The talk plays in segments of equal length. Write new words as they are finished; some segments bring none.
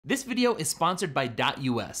This video is sponsored by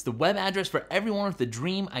 .us, the web address for everyone with a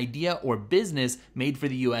dream, idea, or business made for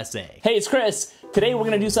the USA. Hey, it's Chris. Today we're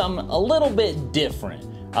gonna do something a little bit different.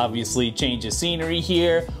 Obviously, change of scenery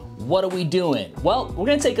here. What are we doing? Well, we're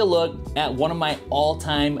gonna take a look at one of my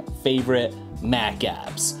all-time favorite Mac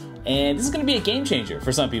apps. And this is gonna be a game changer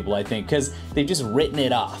for some people, I think, because they've just written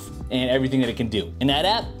it off and everything that it can do. And that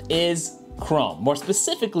app is Chrome. More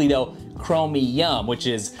specifically though, Chromium, which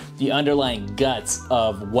is the underlying guts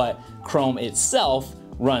of what Chrome itself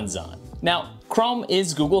runs on. Now, Chrome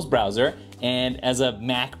is Google's browser, and as a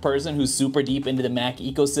Mac person who's super deep into the Mac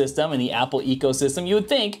ecosystem and the Apple ecosystem, you would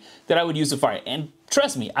think that I would use Safari. And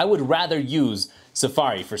trust me, I would rather use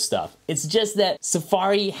Safari for stuff. It's just that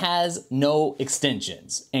Safari has no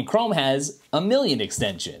extensions and Chrome has a million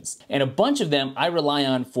extensions, and a bunch of them I rely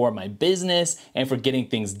on for my business and for getting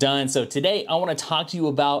things done. So today I want to talk to you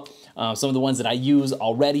about some of the ones that I use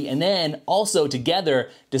already, and then also together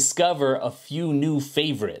discover a few new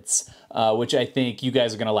favorites, which I think you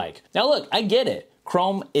guys are gonna like. Now look, I get it.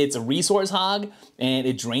 Chrome, it's a resource hog and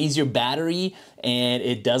it drains your battery, and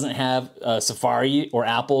it doesn't have Safari or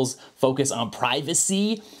Apple's focus on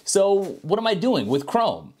privacy. So what am I doing with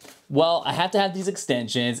Chrome? Well, I have to have these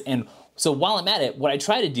extensions, and so while I'm at it, what I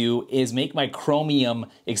try to do is make my Chromium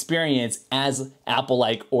experience as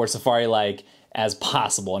Apple-like or Safari-like as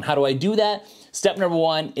possible. And how do I do that? Step number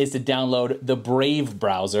one is to download the Brave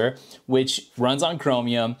browser, which runs on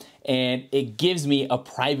Chromium, and it gives me a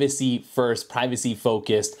privacy-first,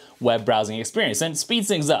 privacy-focused web browsing experience, and speeds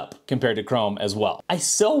things up compared to Chrome as well. I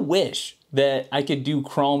so wish that I could do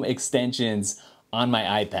Chrome extensions on my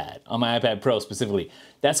iPad Pro specifically.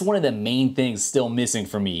 That's one of the main things still missing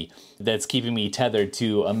for me that's keeping me tethered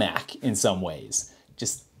to a Mac in some ways.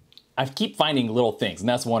 I keep finding little things, and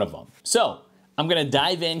that's one of them. So, I'm gonna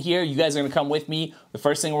dive in here. You guys are gonna come with me. The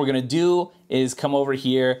first thing we're gonna do is come over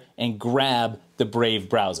here and grab the Brave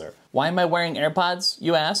browser. Why am I wearing AirPods,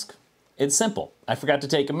 you ask? It's simple. I forgot to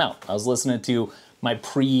take them out. I was listening to my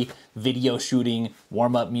pre-video shooting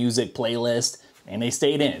warm-up music playlist, and they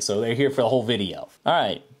stayed in, so they're here for the whole video. All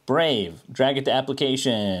right, Brave, drag it to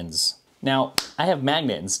applications. Now, I have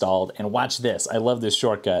Magnet installed, and watch this. I love this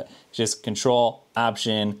shortcut. Just Control,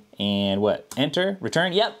 Option, and what? Enter,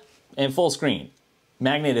 return, yep. And full screen.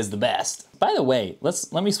 Magnet is the best. By the way,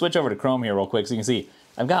 let me switch over to Chrome here real quick so you can see.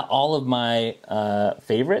 I've got all of my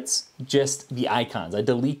favorites, just the icons. I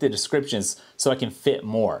delete the descriptions so I can fit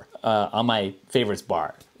more on my favorites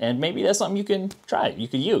bar. And maybe that's something you can try, you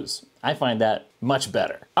could use. I find that much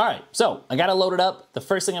better. All right, so I got it loaded up. The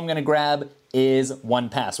first thing I'm gonna grab is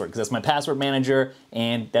 1Password, because that's my password manager,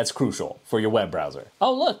 and that's crucial for your web browser.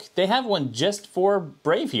 Oh look, they have one just for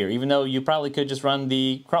Brave here, even though you probably could just run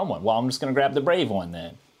the Chrome one. Well, I'm just gonna grab the Brave one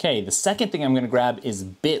then. Okay, the second thing I'm gonna grab is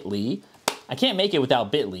Bitly. I can't make it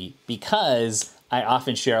without Bitly because I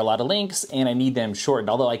often share a lot of links and I need them shortened,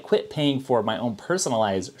 although I quit paying for my own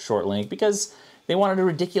personalized short link because they wanted a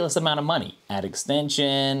ridiculous amount of money. Add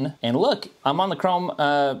extension, and look, I'm on the Chrome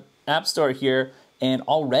App Store here, and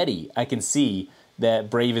already I can see that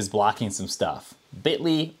Brave is blocking some stuff.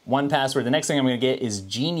 Bitly, 1Password. The next thing I'm gonna get is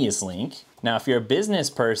Genius Link. Now, if you're a business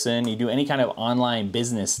person, you do any kind of online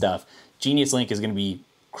business stuff, Genius Link is gonna be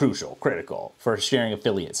crucial, critical for sharing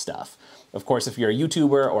affiliate stuff. Of course, if you're a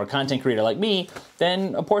YouTuber or a content creator like me,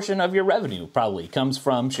 then a portion of your revenue probably comes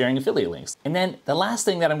from sharing affiliate links. And then the last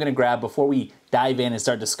thing that I'm gonna grab before we dive in and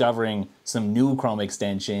start discovering some new Chrome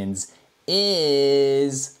extensions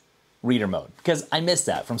is Reader Mode, because I missed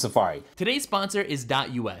that from Safari. Today's sponsor is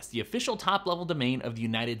 .us, the official top-level domain of the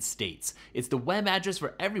United States. It's the web address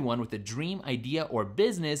for everyone with a dream, idea, or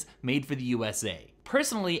business made for the USA.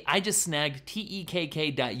 Personally, I just snagged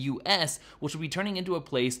tekk.us, which will be turning into a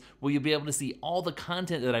place where you'll be able to see all the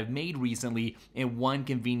content that I've made recently in one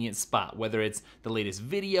convenient spot, whether it's the latest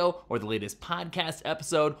video or the latest podcast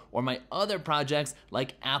episode or my other projects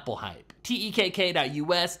like Apple Hype.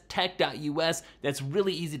 tekk.us, tech.us, that's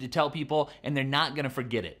really easy to tell people and they're not gonna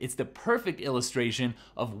forget it. It's the perfect illustration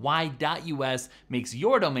of why .us makes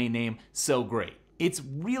your domain name so great. It's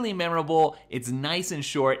really memorable, it's nice and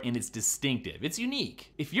short, and it's distinctive. It's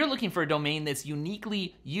unique. If you're looking for a domain that's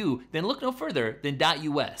uniquely you, then look no further than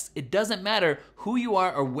 .us. It doesn't matter who you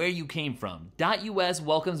are or where you came from. .us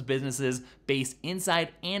welcomes businesses based inside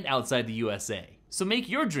and outside the USA. So make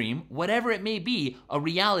your dream, whatever it may be, a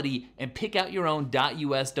reality and pick out your own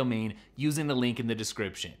 .us domain using the link in the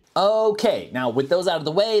description. Okay, now with those out of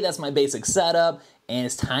the way, that's my basic setup, and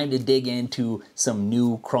it's time to dig into some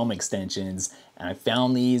new Chrome extensions. And I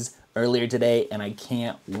found these earlier today, and I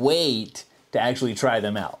can't wait to actually try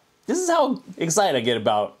them out. This is how excited I get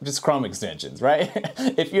about just Chrome extensions, right?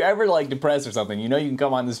 If you're ever like depressed or something, you know you can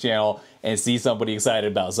come on this channel and see somebody excited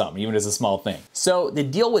about something, even if it's a small thing. So the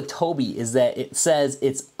deal with Toby is that it says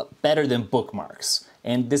it's better than bookmarks.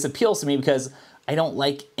 And this appeals to me because I don't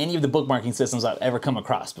like any of the bookmarking systems I've ever come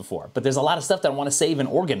across before. But there's a lot of stuff that I want to save and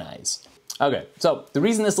organize. Okay, so the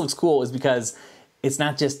reason this looks cool is because it's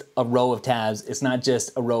not just a row of tabs, it's not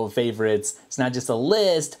just a row of favorites, it's not just a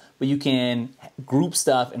list, but you can group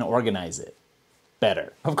stuff and organize it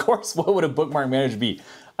better. Of course, what would a bookmark manager be?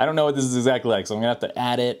 I don't know what this is exactly like, so I'm gonna have to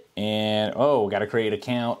add it and, oh, gotta create an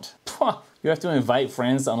account. You have to invite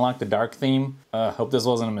friends to unlock the dark theme. Hope this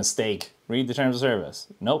wasn't a mistake. Read the terms of service.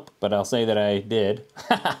 Nope, but I'll say that I did.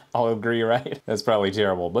 I'll agree, right? That's probably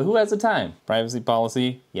terrible, but who has the time? Privacy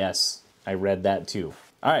policy, yes, I read that too.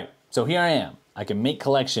 All right, so here I am. I can make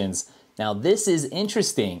collections. Now this is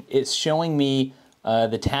interesting. It's showing me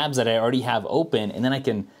the tabs that I already have open, and then I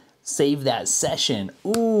can save that session.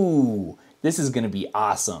 Ooh, this is gonna be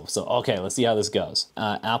awesome. So, okay, let's see how this goes.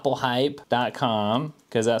 Applehype.com,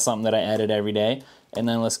 because that's something that I edit every day. And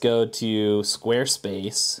then let's go to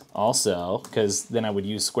Squarespace also, because then I would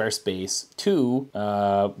use Squarespace to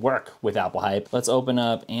work with Applehype. Let's open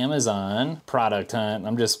up Amazon Product Hunt.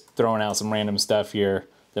 I'm just throwing out some random stuff here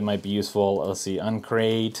that might be useful. Let's see,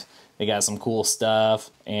 Uncrate. They got some cool stuff,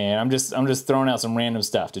 and I'm just throwing out some random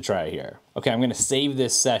stuff to try here. Okay, I'm gonna save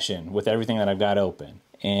this session with everything that I've got open.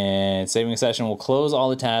 And saving a session will close all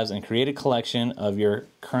the tabs and create a collection of your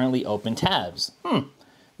currently open tabs.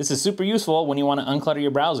 This is super useful when you want to unclutter your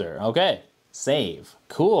browser. Okay, save.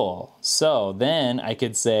 Cool. So then I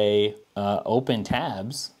could say open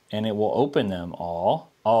tabs, and it will open them all.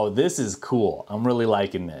 Oh, this is cool. I'm really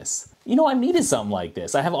liking this. You know, I needed something like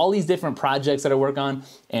this. I have all these different projects that I work on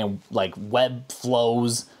and like web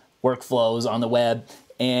flows, workflows on the web.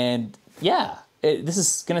 And yeah, this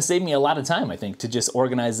is gonna save me a lot of time, I think, to just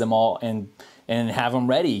organize them all and have them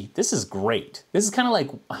ready. This is great. This is kind of like,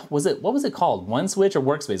 what was it called? OneSwitch or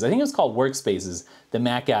Workspace? I think it was called Workspaces, the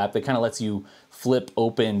Mac app that kind of lets you flip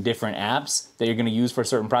open different apps that you're gonna use for a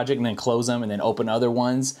certain project and then close them and then open other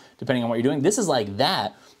ones depending on what you're doing. This is like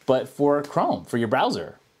that, but for Chrome, for your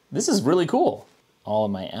browser. This is really cool. All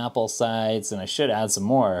of my Apple sites, and I should add some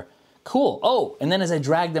more. Cool. Oh, and then as I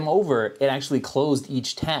drag them over, it actually closed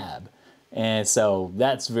each tab. And so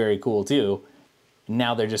that's very cool too.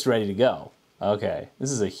 Now they're just ready to go. Okay,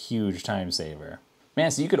 this is a huge time saver.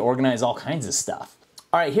 Man, so you could organize all kinds of stuff.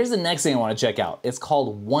 All right, here's the next thing I wanna check out. It's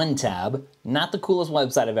called OneTab. Not the coolest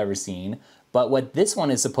website I've ever seen, but what this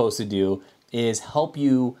one is supposed to do is help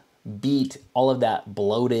you beat all of that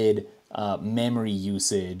bloated memory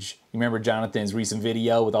usage. You remember Jonathan's recent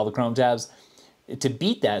video with all the Chrome tabs? To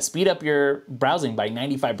beat that, speed up your browsing by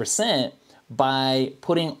 95% by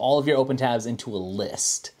putting all of your open tabs into a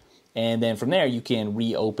list. And then from there, you can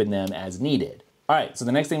reopen them as needed. All right, so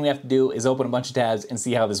the next thing we have to do is open a bunch of tabs and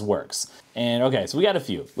see how this works. And okay, so we got a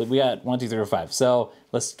few. We got 1, 2, 3, 4, 5. So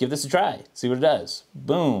let's give this a try, see what it does.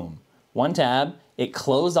 Boom, one tab, it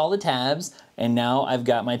closed all the tabs, and now I've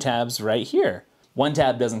got my tabs right here. One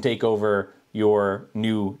tab doesn't take over your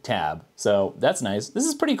new tab, so that's nice. This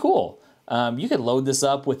is pretty cool. You could load this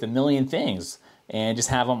up with a million things and just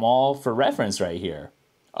have them all for reference right here.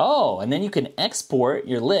 Oh, and then you can export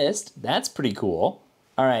your list. That's pretty cool.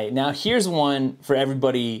 All right, now here's one for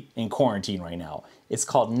everybody in quarantine right now. It's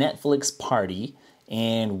called Netflix Party,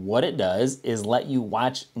 and what it does is let you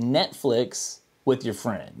watch Netflix with your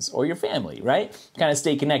friends or your family, right? Kind of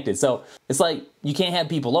stay connected. So it's like you can't have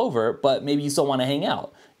people over, but maybe you still want to hang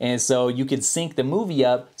out. And so you could sync the movie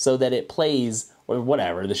up so that it plays, or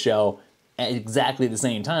whatever, the show, at exactly the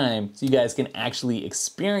same time, so you guys can actually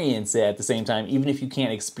experience it at the same time, even if you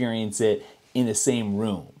can't experience it in the same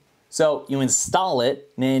room. So you install it,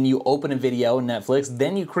 and then you open a video in Netflix,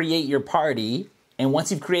 then you create your party, and once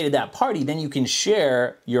you've created that party, then you can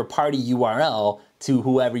share your party URL to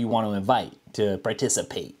whoever you want to invite to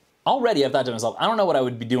participate. Already I've thought to myself, I don't know what I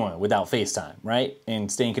would be doing without FaceTime, right?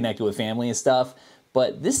 And staying connected with family and stuff,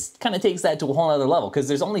 but this kind of takes that to a whole other level because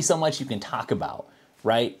there's only so much you can talk about,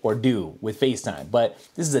 right? Or do with FaceTime. But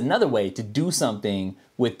this is another way to do something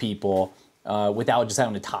with people without just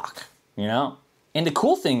having to talk, you know? And the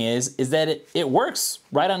cool thing is that it works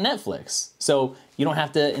right on Netflix. So you don't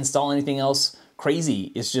have to install anything else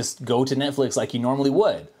crazy. It's just go to Netflix like you normally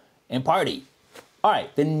would and party. All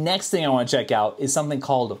right, the next thing I want to check out is something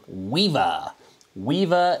called Weeva.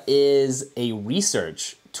 Weeva is a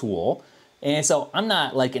research tool. And so I'm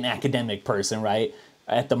not like an academic person, right?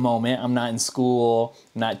 At the moment, I'm not in school,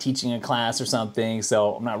 I'm not teaching a class or something,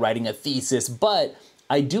 so I'm not writing a thesis, but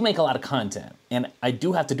I do make a lot of content, and I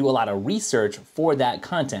do have to do a lot of research for that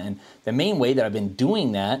content. And the main way that I've been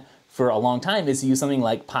doing that for a long time is to use something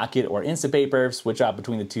like Pocket or Instapaper, switch out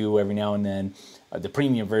between the two every now and then. The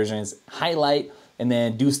premium versions, highlight, and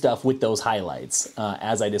then do stuff with those highlights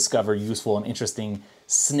as I discover useful and interesting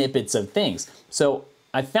snippets of things. So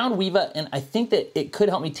I found Weava, and I think that it could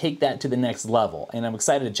help me take that to the next level, and I'm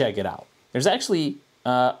excited to check it out. There's actually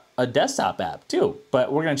a desktop app too,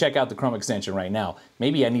 but we're gonna check out the Chrome extension right now.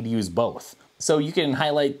 Maybe I need to use both. So you can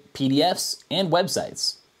highlight PDFs and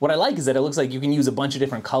websites. What I like is that it looks like you can use a bunch of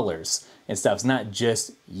different colors and stuff. It's not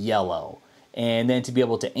just yellow. And then to be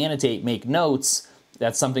able to annotate, make notes,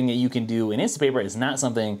 that's something that you can do in Instapaper. It's not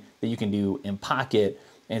something that you can do in Pocket.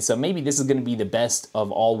 And so maybe this is gonna be the best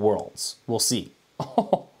of all worlds. We'll see.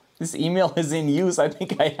 Oh, this email is in use. I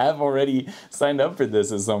think I have already signed up for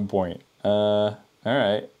this at some point. All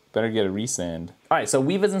right, better get a resend. All right, so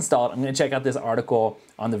Weava's installed. I'm gonna check out this article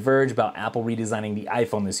on The Verge about Apple redesigning the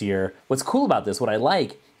iPhone this year. What's cool about this, what I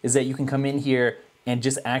like, is that you can come in here and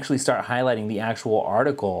just actually start highlighting the actual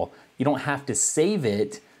article. You don't have to save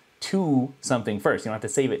it to something first. You don't have to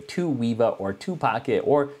save it to Weava or to Pocket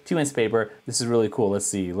or to Instapaper. This is really cool. Let's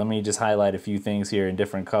see. Let me just highlight a few things here in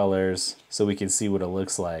different colors so we can see what it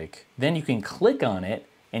looks like. Then you can click on it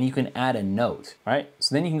and you can add a note, all right?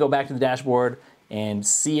 So then you can go back to the dashboard and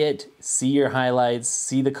see it, see your highlights,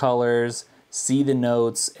 see the colors, see the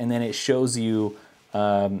notes, and then it shows you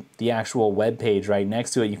the actual web page right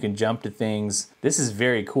next to it. You can jump to things. This is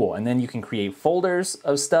very cool. And then you can create folders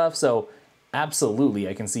of stuff. So absolutely,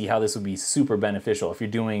 I can see how this would be super beneficial if you're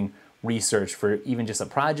doing research for even just a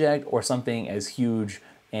project or something as huge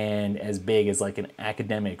and as big as like an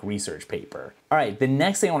academic research paper. All right, the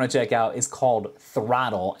next thing I want to check out is called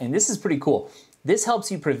Throttle, and this is pretty cool. This helps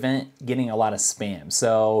you prevent getting a lot of spam,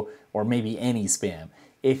 or maybe any spam.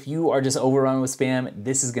 If you are just overrun with spam,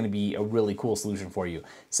 this is gonna be a really cool solution for you.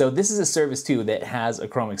 So this is a service too that has a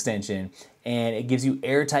Chrome extension, and it gives you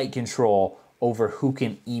airtight control over who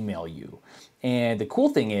can email you. And the cool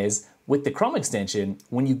thing is, with the Chrome extension,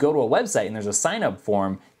 when you go to a website and there's a sign up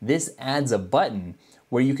form, this adds a button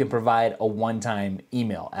where you can provide a one-time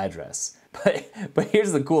email address. But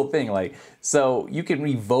here's the cool thing, so you can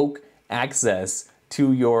revoke access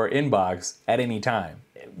to your inbox at any time.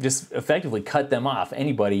 Just effectively cut them off,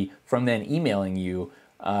 anybody from then emailing you.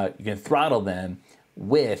 You can throttle them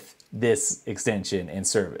with this extension and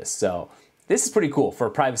service. So this is pretty cool for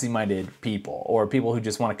privacy-minded people or people who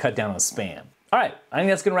just want to cut down on spam. All right, I think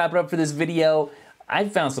that's gonna wrap it up for this video. I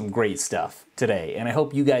found some great stuff today, and I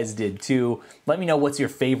hope you guys did too. Let me know what's your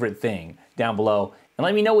favorite thing down below, and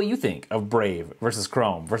let me know what you think of Brave versus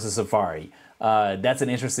Chrome versus Safari. That's an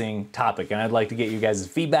interesting topic, and I'd like to get you guys'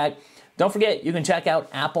 feedback. Don't forget, you can check out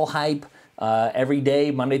Apple Hype every day,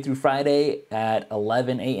 Monday through Friday at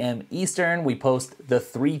 11 a.m. Eastern. We post the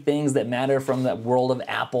 3 things that matter from the world of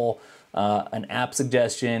Apple, an app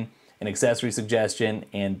suggestion, an accessory suggestion,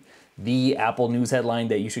 and the Apple news headline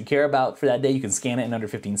that you should care about for that day. You can scan it in under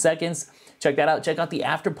 15 seconds. Check that out. Check out the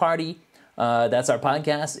After Party. That's our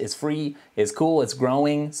podcast. It's free, it's cool, it's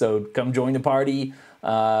growing, so come join the party.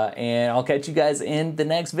 And I'll catch you guys in the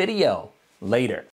next video. Later.